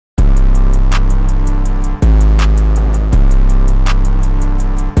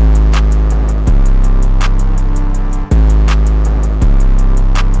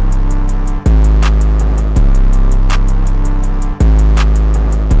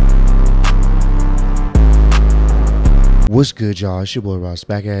What's good, y'all? It's your boy Ross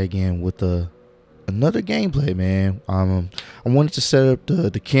back at it again with another gameplay, man. I wanted to set up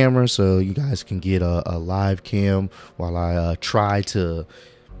the camera so you guys can get a live cam while I try to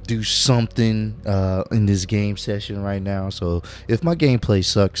do something in this game session right now. So if my gameplay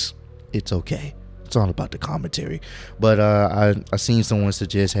sucks, it's okay. It's all about the commentary. But I seen someone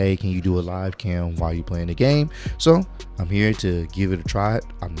suggest, hey, can you do a live cam while you playing the game? So I'm here to give it a try.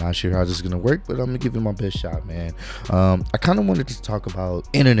 I'm not sure how this is gonna work, but I'm gonna give it my best shot, man. I kind of wanted to talk about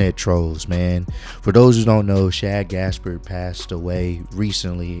internet trolls, man. For those who don't know, Shad Gaspard passed away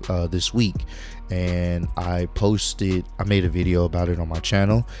recently this week, and I made a video about it on my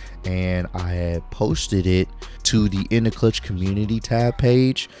channel, and I had posted it to the In the Clutch community tab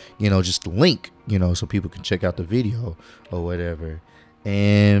page, you know, just the link, you know, so people can check out the video or whatever.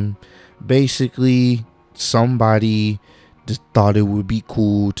 And basically somebody just thought it would be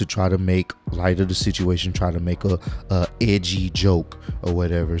cool to try to make light of the situation, try to make a edgy joke or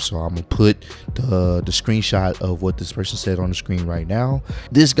whatever. So I'm gonna put the screenshot of what this person said on the screen right now.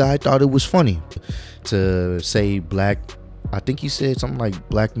 This guy thought it was funny to say I think he said something like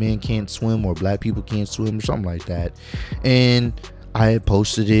black men can't swim or black people can't swim or something like that. And I had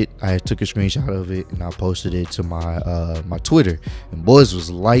posted it. I took a screenshot of it and I posted it to my my Twitter. And boys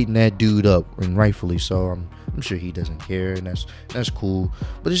was lighting that dude up, and rightfully so. I'm sure he doesn't care, and that's cool.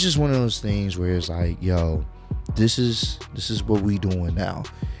 But it's just one of those things where it's like, yo, this is what we doing now.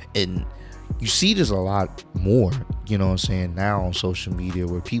 And you see this a lot more, you know what I'm saying, now on social media,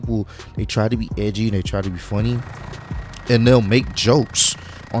 where people, they try to be edgy, they try to be funny, and they'll make jokes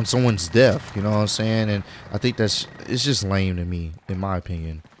on someone's death, you know what I'm saying? And I think it's just lame to me, in my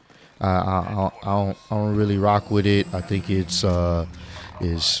opinion. I don't really rock with it. I think it's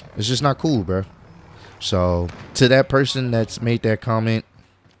just not cool, bro. So to that person that's made that comment,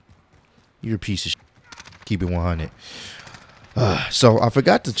 you're a piece of shit. Keep it 100. So I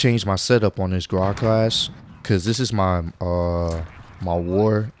forgot to change my setup on this Grog class, because this is my my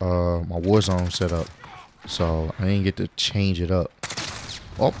Warzone setup. So I didn't get to change it up.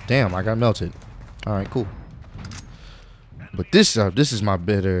 Oh damn, I got melted. All right, cool. But this is my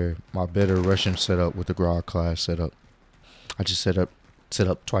better Russian setup with the Grog class setup. I just set up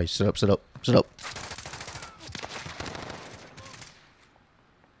twice. Set up.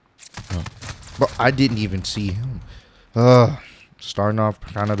 But I didn't even see him. Starting off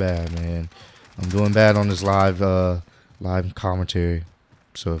kind of bad, man. I'm doing bad on this live commentary.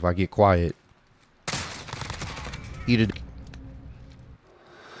 So if I get quiet, eat it.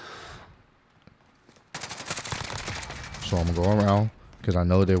 So I'm gonna go around because I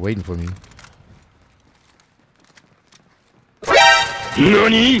know they're waiting for me.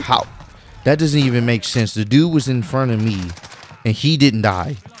 NANI? How? That doesn't even make sense. The dude was in front of me and he didn't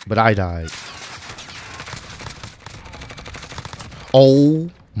die, but I died. Oh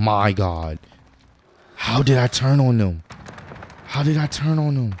my god. How did I turn on them? I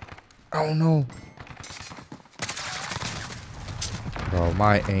don't know. Bro,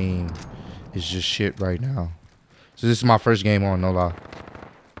 my aim is just shit right now. So this is my first game on, no lie.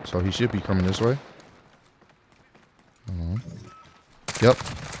 So he should be coming this way. Yep,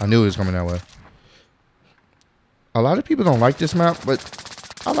 I knew he was coming that way. A lot of people don't like this map, but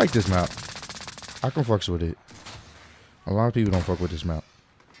I like this map. I can fucks with it. A lot of people don't fuck with this map.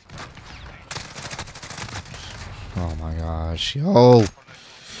 Oh my gosh, yo.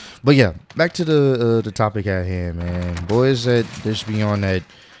 But yeah, back to the topic at hand, man. Boys that just be on the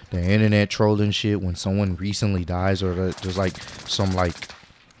internet trolling shit when someone recently dies, or there's like some like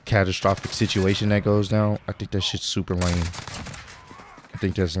catastrophic situation that goes down. I think that shit's super lame. I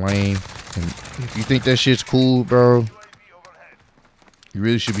think that's lame. And if you think that shit's cool, bro, you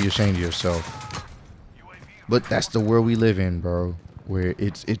really should be ashamed of yourself. But that's the world we live in, bro, where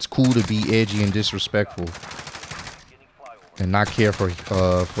it's cool to be edgy and disrespectful and not care for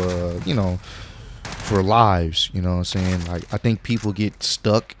you know, for lives, you know what I'm saying? Like, I think people get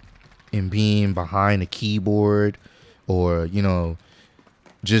stuck in being behind a keyboard, or, you know,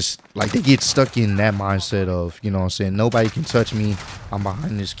 just like they get stuck in that mindset of, you know what I'm saying, nobody can touch me, I'm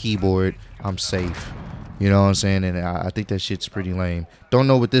behind this keyboard, I'm safe, you know what I'm saying? And I think that shit's pretty lame. Don't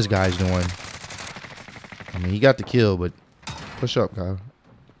know what this guy's doing. I mean, he got the kill, but push up, guy.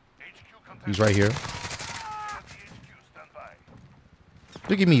 He's right here.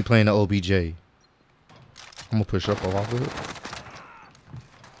 Look at me playing the OBJ. I'm gonna push up off of it.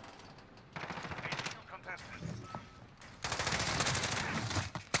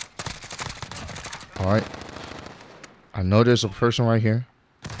 Alright. I know there's a person right here.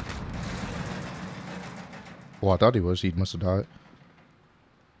 Well, I thought he was. He must have died.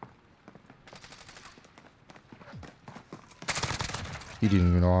 He didn't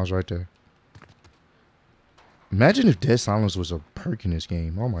even know I was right there. Imagine if Dead Silence was a perk in this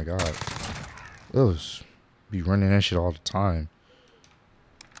game. Oh my god. It was be running that shit all the time.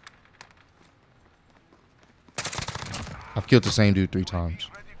 I've killed the same dude 3 times.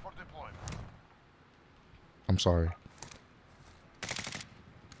 I'm sorry.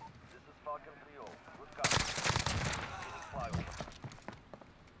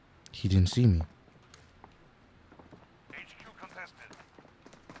 He didn't see me.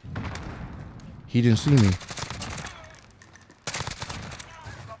 He didn't see me.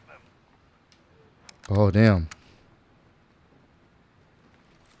 Oh, damn.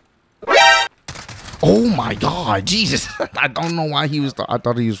 Oh my god, Jesus. I don't know why he was, I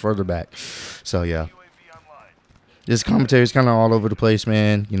thought he was further back. So yeah. This commentary is kind of all over the place,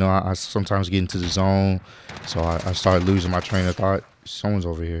 man. You know, I sometimes get into the zone. So I start losing my train of thought. Someone's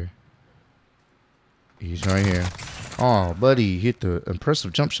over here. He's right here. Oh, buddy, hit the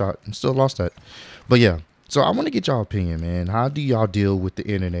impressive jump shot and still lost that. But yeah, so I want to get y'all opinion, man. How do y'all deal with the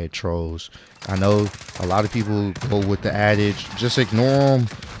internet trolls? I know a lot of people go with the adage, just ignore them.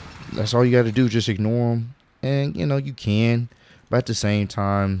 That's all you got to do, just ignore them. And, you know, you can. But at the same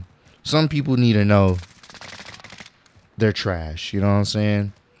time, some people need to know they're trash. You know what I'm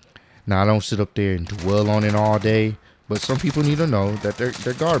saying? Now, I don't sit up there and dwell on it all day. But some people need to know that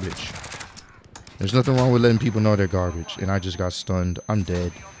they're garbage. There's nothing wrong with letting people know they're garbage. And I just got stunned. I'm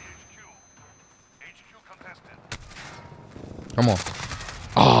dead. Come on.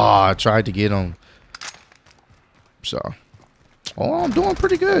 Ah, I tried to get him. So. Oh, I'm doing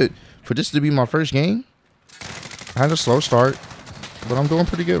pretty good. For this to be my first game. I had a slow start. But I'm doing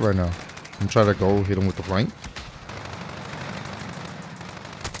pretty good right now. I'm trying to go hit him with the flank.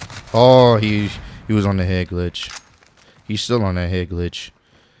 Oh, he was on the head glitch. He's still on that head glitch.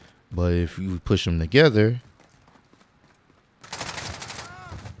 But if you push them together.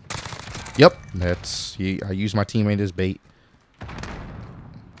 Yep. I used my teammate as bait.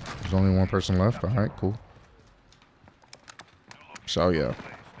 There's only one person left. Alright, cool. So yeah.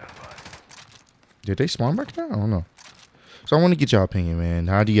 Did they spawn back there? I don't know. So I want to get y'all opinion, man.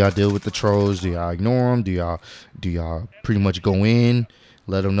 How do y'all deal with the trolls? Do y'all ignore them? Do y'all pretty much go in,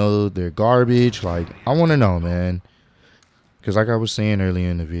 let them know they're garbage? Like, I want to know, man. Because like I was saying earlier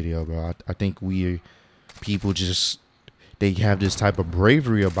in the video, bro, I think people just, they have this type of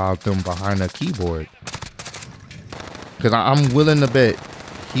bravery about them behind a keyboard. Because I'm willing to bet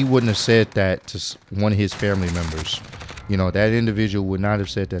he wouldn't have said that to one of his family members. You know, that individual would not have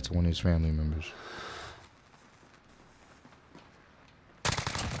said that to one of his family members.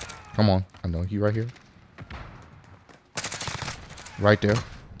 Come on. I know he right here. Right there.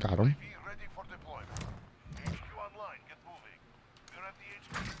 Got him.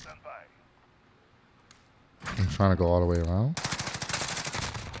 I'm trying to go all the way around.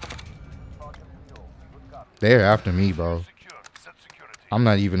 They're after me, bro. I'm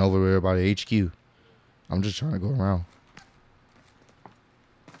not even over there by the HQ. I'm just trying to go around.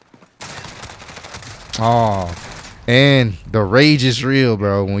 Oh, and the rage is real,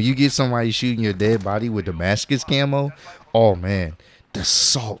 bro. When you get somebody shooting your dead body with Damascus camo, oh man, the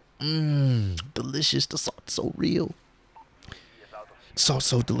salt, delicious. The salt's so real. Salt's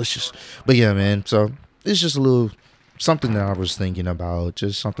so delicious. But yeah, man. So it's just a little something that I was thinking about.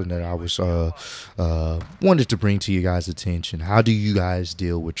 Just something that I was wanted to bring to you guys' attention. How do you guys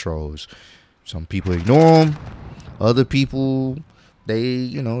deal with trolls? Some people ignore them. Other people,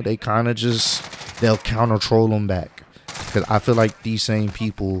 they kind of just, they'll counter troll them back. Because I feel like these same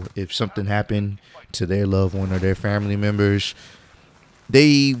people, if something happened to their loved one or their family members,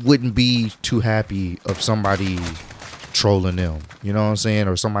 they wouldn't be too happy of somebody trolling them. You know what I'm saying?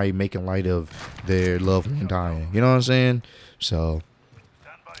 Or somebody making light of their loved one dying. You know what I'm saying? So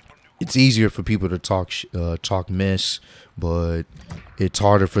it's easier for people to talk mess, but it's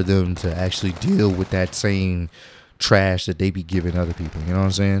harder for them to actually deal with that same trash that they be giving other people. You know what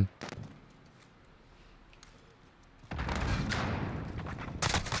I'm saying?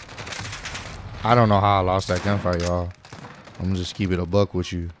 I don't know how I lost that gunfight, y'all. I'm gonna just keep it a buck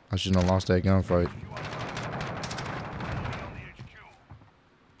with you. I shouldn't have lost that gunfight.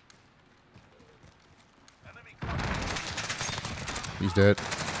 He's dead.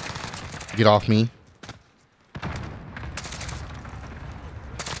 Get off me.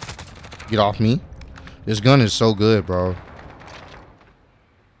 Get off me. This gun is so good, bro.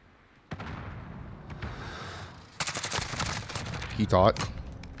 He thought.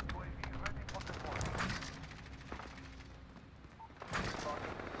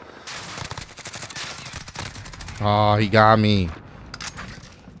 Oh, he got me.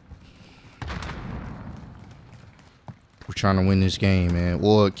 We're trying to win this game, man.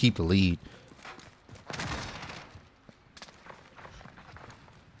 Or keep the lead.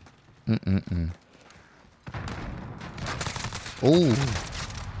 Oh.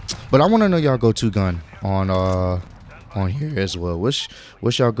 But I want to know y'all go-to gun on here as well. What's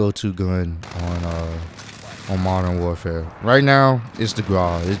y'all go-to gun on Modern Warfare? Right now, it's the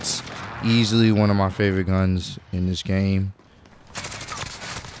Grau. It's easily one of my favorite guns in this game.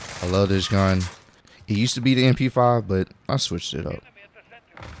 I love this gun. It used to be the MP5, but I switched it up.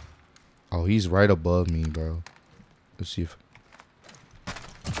 Oh, he's right above me, bro. Let's see if...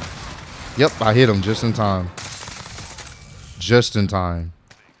 Yep, I hit him just in time. Just in time.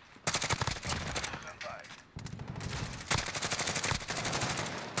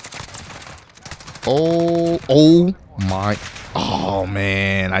 Oh my. Oh,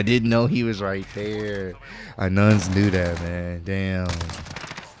 man. I didn't know he was right there. I nuns knew that, man. Damn.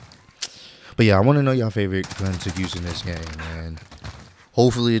 But yeah, I want to know your favorite gun to use in this game, man.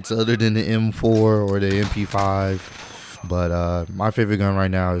 Hopefully it's other than the M4 or the MP5. But my favorite gun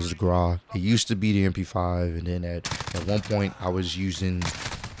right now is the Grau. It used to be the MP5, and then at one point I was using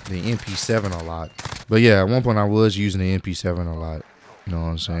the MP7 a lot. But yeah, at one point I was using the MP7 a lot. You know what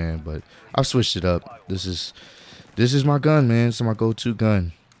I'm saying? But I've switched it up. This is my gun, man. It's my go-to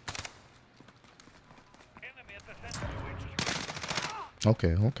gun.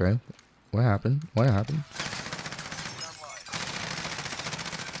 Okay, okay. What happened? What happened?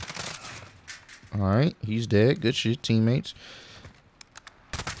 Alright, he's dead. Good shit, teammates.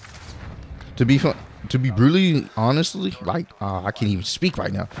 To be brutally honestly, like, I can't even speak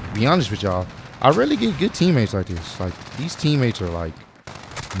right now. To be honest with y'all, I rarely get good teammates like this. Like, these teammates are like,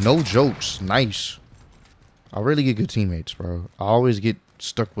 no jokes, nice. I really get good teammates, bro. I always get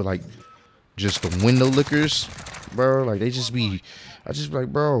stuck with like just the window lickers, bro. Like, they just be, I just be like,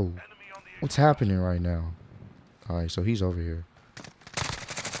 bro, what's happening right now? All right, so he's over here.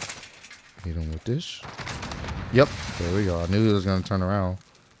 Hit him with this. Yep, there we go. I knew he was gonna turn around.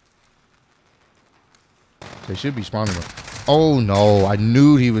 They should be spawning. Oh no, I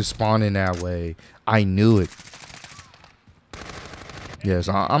knew he was spawning that way. I knew it. Yes,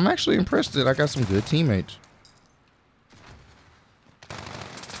 I'm actually impressed that I got some good teammates.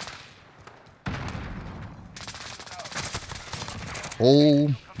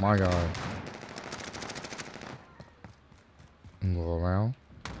 Oh my god. Go around.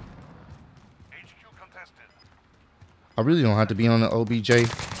 I really don't have to be on the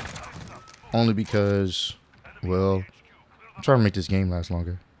OBJ. Only because, well, I'm trying to make this game last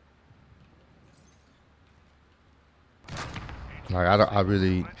longer. Like,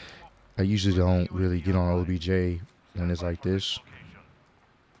 I usually don't really get on OBJ when it's like this.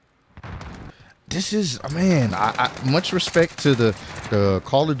 This is, man, I much respect to the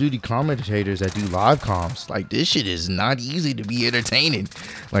Call of Duty commentators that do live comms. Like, this shit is not easy to be entertaining.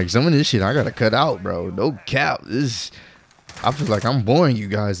 Like, some of this shit I gotta cut out, bro. No cap. I feel like I'm boring you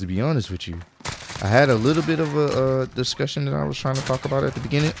guys, to be honest with you. I had a little bit of a discussion that I was trying to talk about at the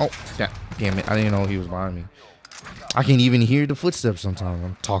beginning. Oh, damn it. I didn't know he was behind me. I can't even hear the footsteps sometimes.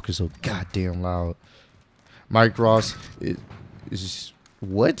 I'm talking so goddamn loud. Mike Ross is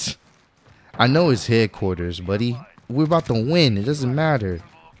what? I know it's headquarters, buddy. We're about to win. It doesn't matter.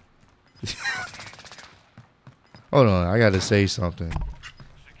 Hold on. I got to say something.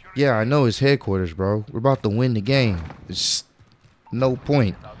 Yeah, I know it's headquarters, bro. We're about to win the game. It's no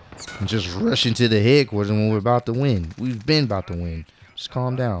point in just rushing to the headquarters when we're about to win. We've been about to win. Just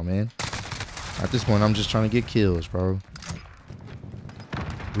calm down, man. At this point, I'm just trying to get kills, bro.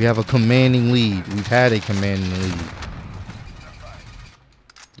 We have a commanding lead. We've had a commanding lead.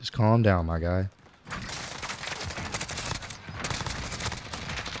 Just calm down, my guy.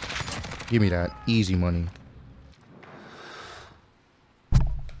 Give me that. Easy money.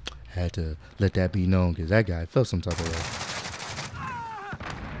 Had to let that be known because that guy felt some type of way.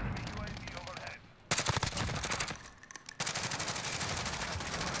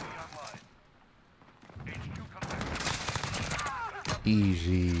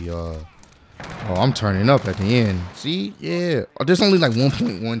 Easy. Oh, I'm turning up at the end. See? Yeah. Oh, there's only like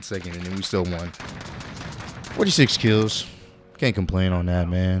 1.1 second and then we still won. 46 kills. Can't complain on that,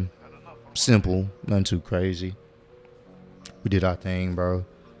 man. Simple. Nothing too crazy. We did our thing, bro.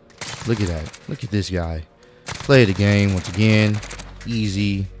 Look at that. Look at this guy. Play the game once again.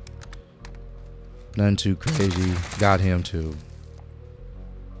 Easy. Nothing too crazy. Got him too.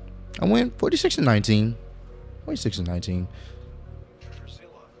 I went 46-19. 46-19.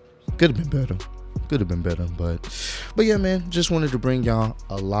 Could have been better. Could have been better, but yeah, man. Just wanted to bring y'all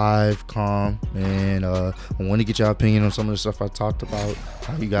a live calm, and I want to get y'all opinion on some of the stuff I talked about.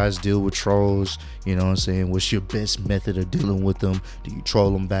 How you guys deal with trolls? You know what I'm saying? What's your best method of dealing with them? Do you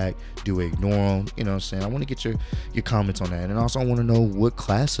troll them back? Do you ignore them? You know what I'm saying? I want to get your comments on that, and also I want to know what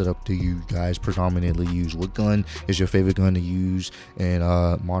class setup do you guys predominantly use? What gun is your favorite gun to use in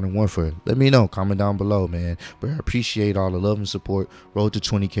Modern Warfare? Let me know. Comment down below, man. But I appreciate all the love and support. Road to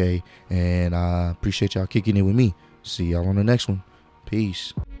 20K, and I appreciate y'all kicking it with me. See y'all on the next one.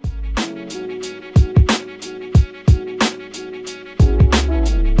 Peace.